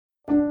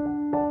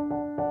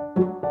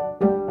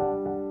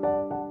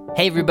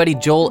Hey everybody,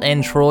 Joel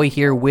and Troy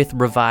here with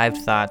Revived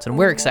Thoughts, and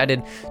we're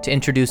excited to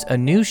introduce a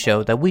new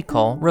show that we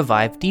call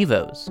Revived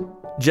Devos.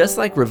 Just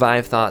like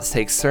Revived Thoughts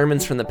takes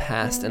sermons from the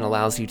past and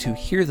allows you to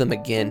hear them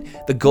again,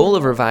 the goal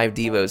of Revived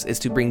Devos is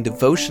to bring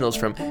devotionals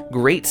from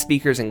great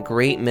speakers and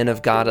great men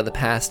of God of the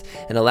past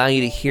and allow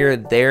you to hear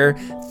their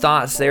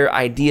thoughts, their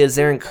ideas,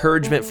 their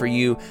encouragement for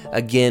you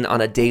again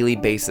on a daily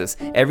basis.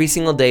 Every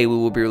single day we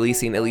will be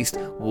releasing at least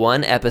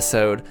one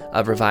episode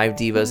of Revived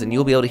Devos, and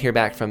you'll be able to hear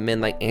back from men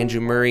like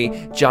Andrew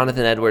Murray,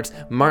 Jonathan Edwards,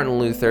 Martin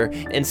Luther,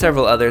 and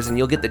several others, and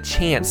you'll get the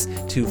chance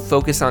to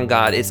focus on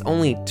God. It's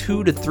only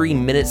 2 to 3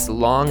 minutes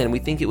long, and we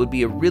think it would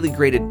be a really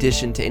great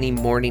addition to any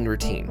morning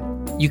routine.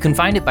 You can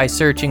find it by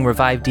searching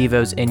Revived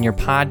Devos in your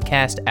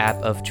podcast app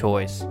of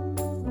choice.